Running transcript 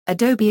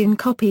Adobe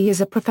InCopy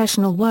is a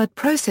professional word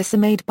processor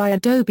made by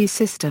Adobe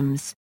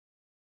Systems.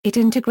 It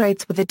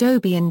integrates with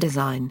Adobe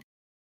InDesign.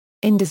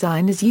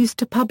 InDesign is used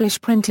to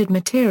publish printed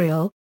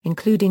material,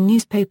 including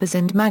newspapers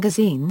and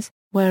magazines,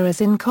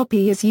 whereas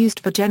InCopy is used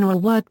for general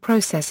word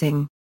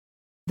processing.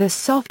 The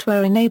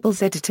software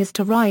enables editors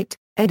to write,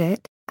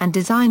 edit, and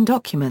design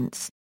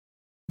documents.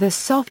 The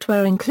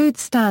software includes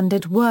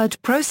standard word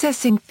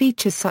processing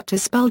features such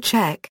as spell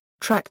check,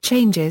 track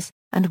changes,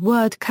 and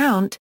word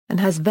count, and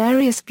has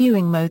various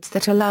viewing modes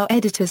that allow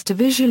editors to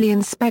visually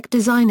inspect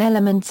design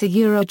elements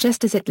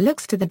just as it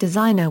looks to the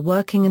designer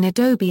working in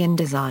Adobe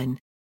InDesign.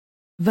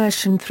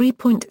 Version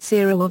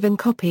 3.0 of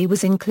InCopy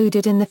was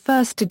included in the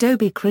first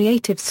Adobe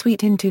Creative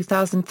Suite in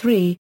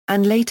 2003,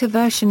 and later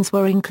versions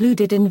were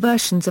included in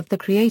versions of the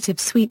Creative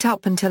Suite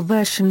up until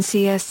version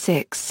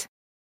CS6.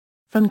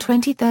 From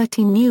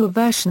 2013, newer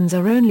versions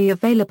are only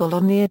available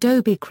on the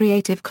Adobe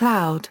Creative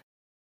Cloud.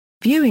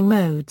 Viewing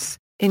modes.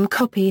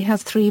 InCopy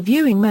has 3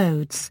 viewing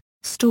modes: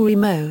 Story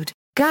Mode,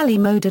 Galley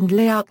Mode and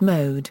Layout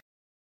Mode.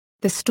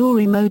 The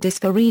Story Mode is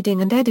for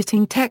reading and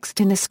editing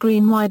text in a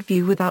screen-wide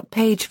view without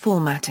page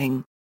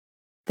formatting.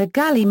 The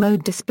Galley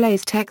Mode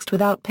displays text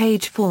without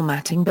page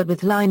formatting but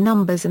with line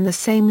numbers and the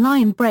same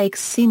line breaks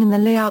seen in the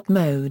Layout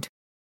Mode.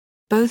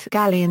 Both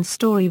Galley and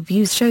Story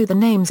views show the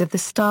names of the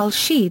style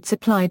sheets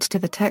applied to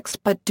the text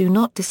but do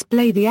not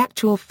display the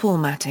actual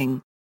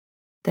formatting.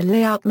 The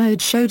Layout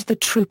Mode showed the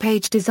true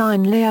page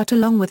design layout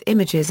along with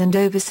images and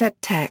overset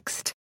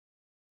text.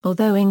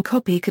 Although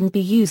InCopy can be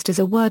used as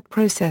a word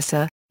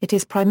processor, it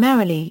is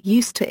primarily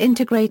used to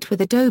integrate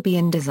with Adobe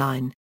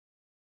InDesign.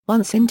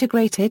 Once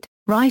integrated,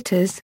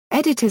 writers,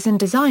 editors and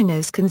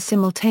designers can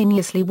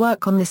simultaneously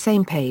work on the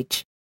same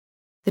page.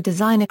 The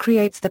designer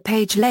creates the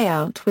page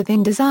layout with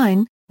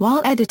InDesign,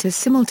 while editors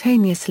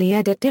simultaneously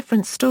edit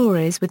different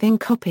stories with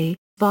InCopy,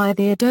 via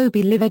the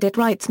Adobe Live Edit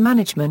Rights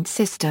Management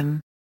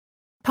System.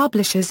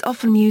 Publishers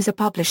often use a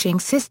publishing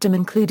system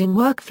including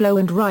workflow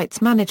and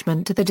rights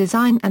management to the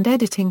design and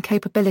editing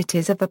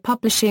capabilities of the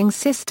publishing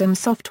system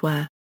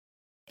software.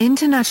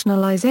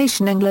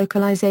 Internationalization and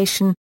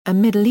Localization, a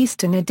Middle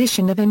Eastern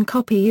edition of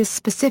InCopy, is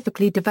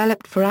specifically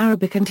developed for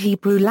Arabic and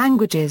Hebrew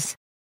languages.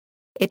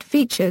 It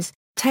features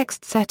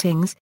text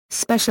settings,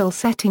 special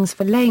settings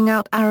for laying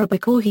out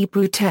Arabic or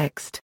Hebrew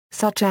text,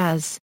 such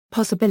as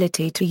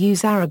possibility to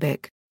use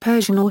Arabic,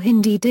 Persian or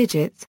Hindi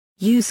digits,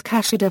 use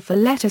Kashida for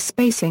letter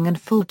spacing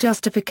and full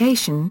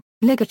justification,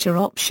 ligature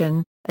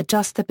option,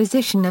 adjust the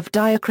position of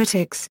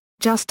diacritics,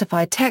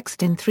 justify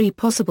text in 3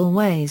 possible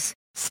ways,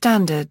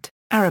 standard,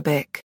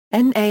 Arabic,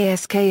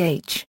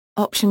 NASKH,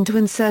 option to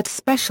insert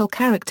special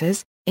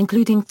characters,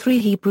 including 3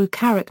 Hebrew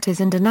characters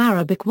and an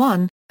Arabic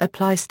one,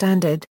 apply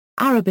standard,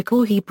 Arabic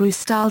or Hebrew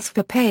styles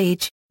for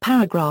page,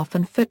 paragraph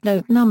and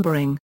footnote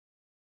numbering.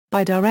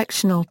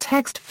 Bidirectional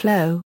text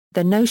flow.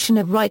 The notion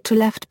of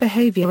right-to-left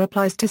behavior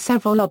applies to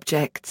several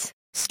objects: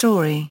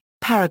 story,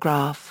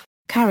 paragraph,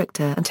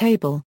 character and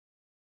table.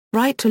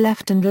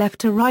 Right-to-left and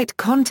left-to-right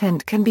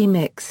content can be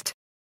mixed.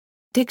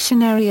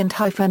 Dictionary and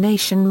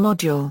hyphenation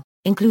module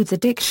includes a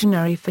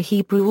dictionary for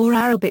Hebrew or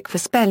Arabic for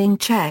spelling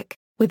check,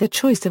 with a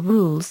choice of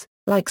rules,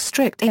 like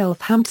strict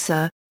elf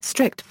hamza,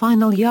 strict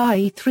final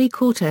ya'i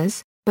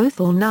 3/4,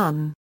 both or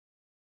none.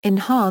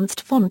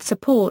 Enhanced font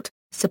support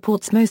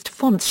supports most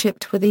fonts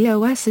shipped with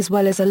iOS as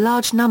well as a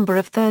large number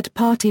of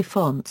third-party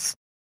fonts.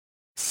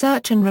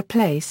 Search and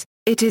replace.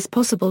 It is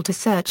possible to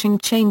search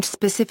and change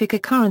specific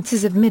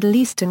occurrences of Middle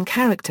Eastern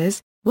characters,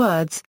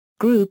 words,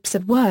 groups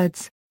of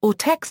words, or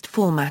text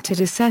formatted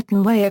a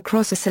certain way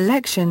across a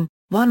selection,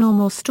 one or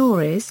more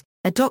stories,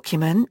 a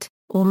document,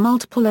 or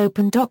multiple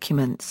open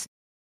documents.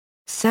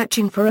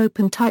 Searching for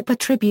open type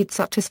attributes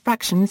such as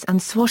fractions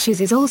and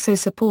swashes is also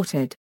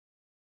supported.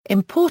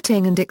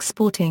 Importing and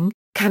exporting.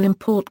 Can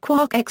import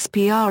Quark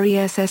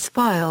XPRESS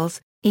files,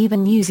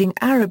 even using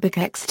Arabic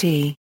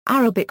XT,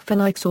 Arabic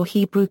Phoenix or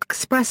Hebrew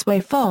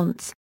Expressway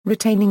fonts,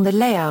 retaining the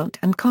layout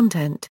and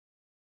content.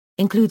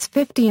 Includes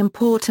 50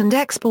 import and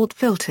export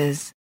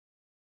filters.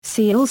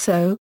 See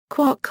also,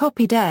 Quark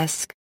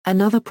CopyDesk,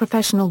 another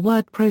professional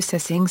word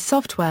processing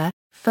software,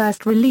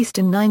 first released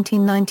in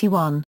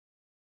 1991.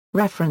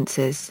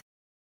 References.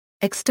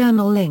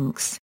 External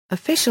links,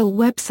 official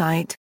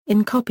website,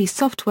 InCopy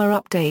software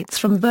updates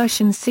from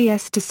version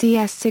CS to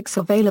CS6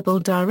 available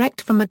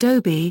direct from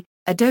Adobe,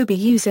 Adobe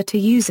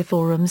user-to-user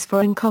forums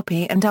for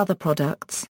InCopy and other products.